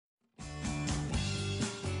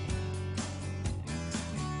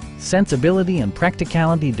sensibility and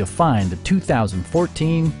practicality define the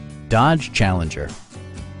 2014 Dodge Challenger.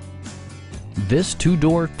 This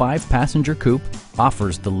two-door, five-passenger coupe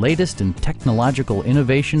offers the latest in technological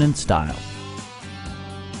innovation and style.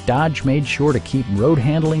 Dodge made sure to keep road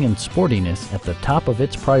handling and sportiness at the top of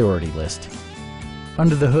its priority list.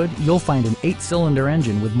 Under the hood, you'll find an 8-cylinder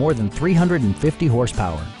engine with more than 350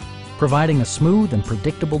 horsepower, providing a smooth and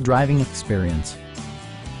predictable driving experience.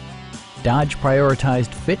 Dodge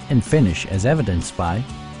prioritized fit and finish as evidenced by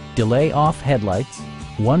delay-off headlights,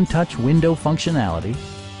 one-touch window functionality,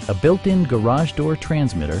 a built-in garage door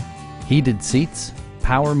transmitter, heated seats,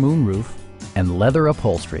 power moonroof, and leather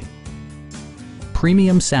upholstery.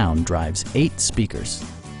 Premium sound drives 8 speakers,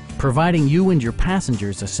 providing you and your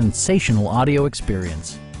passengers a sensational audio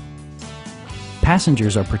experience.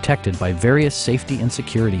 Passengers are protected by various safety and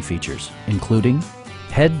security features, including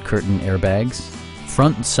head curtain airbags,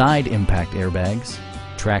 front and side impact airbags,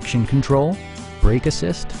 traction control, brake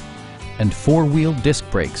assist, and 4-wheel disc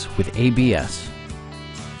brakes with ABS.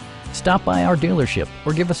 Stop by our dealership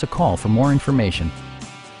or give us a call for more information.